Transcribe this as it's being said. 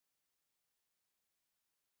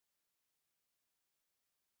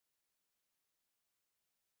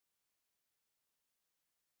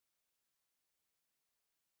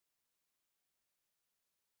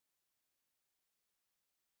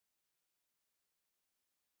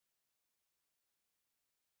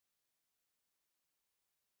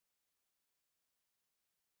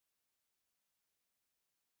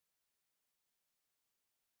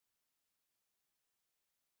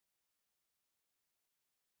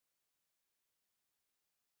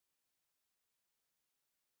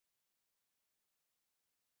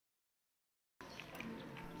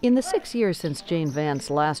In the 6 years since Jane Vance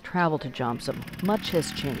last traveled to Jomsom, much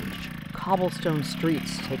has changed. Cobblestone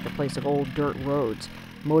streets take the place of old dirt roads.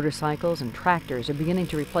 Motorcycles and tractors are beginning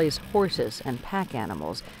to replace horses and pack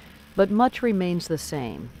animals, but much remains the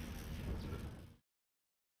same.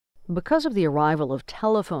 Because of the arrival of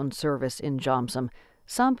telephone service in Jomsom,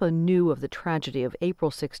 Sampa knew of the tragedy of April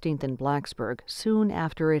 16th in Blacksburg soon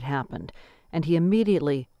after it happened, and he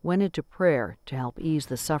immediately went into prayer to help ease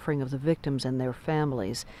the suffering of the victims and their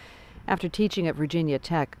families. After teaching at Virginia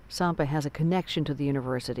Tech, Sampa has a connection to the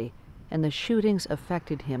university, and the shootings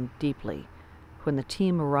affected him deeply. When the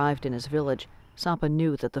team arrived in his village, Sampa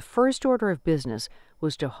knew that the first order of business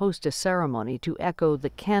was to host a ceremony to echo the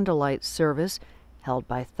candlelight service held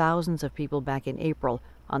by thousands of people back in April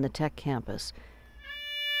on the Tech campus.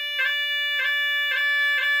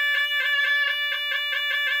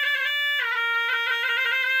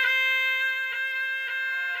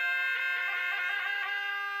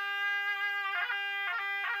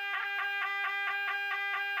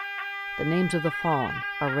 The names of the fallen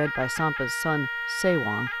are read by Sampa's son,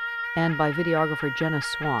 Swann, and by videographer Jenna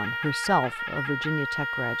Swann, herself a Virginia Tech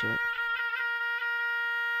graduate.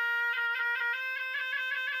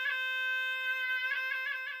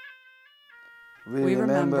 We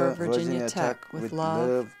remember Virginia Tech with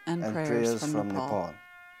love and prayers from Nepal.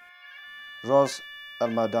 Rose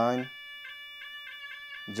Almadine,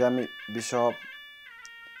 Jamie Bishop,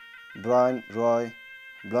 Brian Roy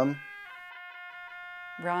Blum,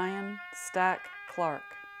 Ryan Stack Clark,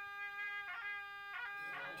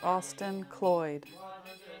 Austin Cloyd,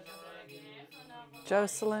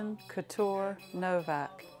 Jocelyn Couture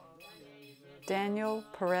Novak, Daniel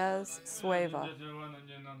Perez Sueva,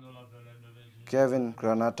 Kevin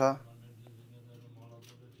Granata,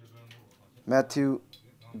 Matthew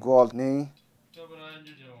Gwaltney,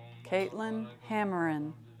 Caitlin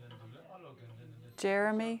Hammerin,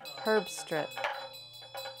 Jeremy Herbstritt,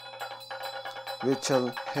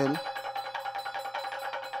 Rachel Hill,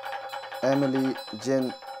 Emily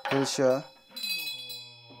Jane Hilscher,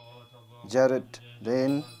 Jared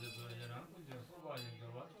Lane,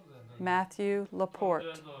 Matthew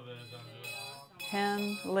Laporte,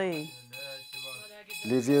 Hen Lee,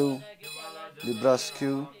 Liviu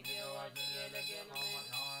Librascu,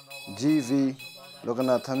 G.V.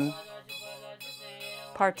 Loganathan,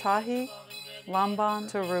 Partahi Lamban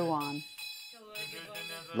Taruan,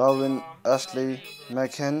 Lauren Ashley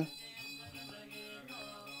McCann,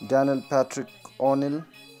 Daniel Patrick O'Neill,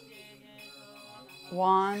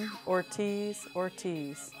 Juan Ortiz,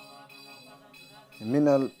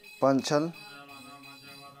 Minal Panchal,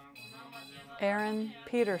 Aaron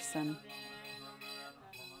Peterson,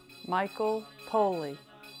 Michael Poley,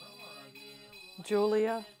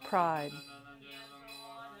 Julia Pride,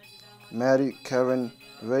 Mary Karen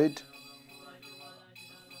Reid,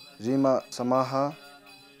 Rima Samaha,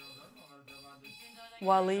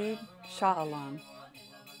 Walid Shaalan,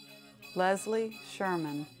 Leslie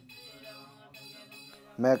Sherman,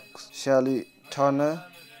 Max Shelley Turner,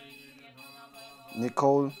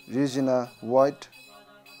 Nicole Regina White,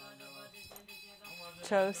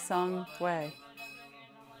 Cho Sung Wei,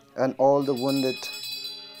 and all the wounded,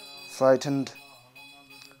 frightened,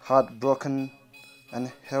 heartbroken,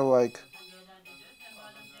 and heroic,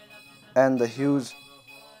 and the huge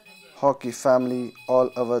hockey family all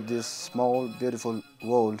over this small, beautiful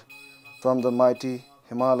world, from the mighty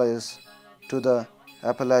Himalayas to the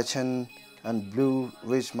Appalachian and Blue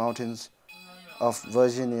Ridge Mountains of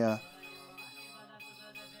Virginia.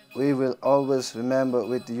 We will always remember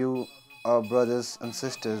with you, our brothers and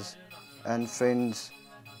sisters and friends.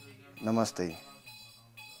 Namaste.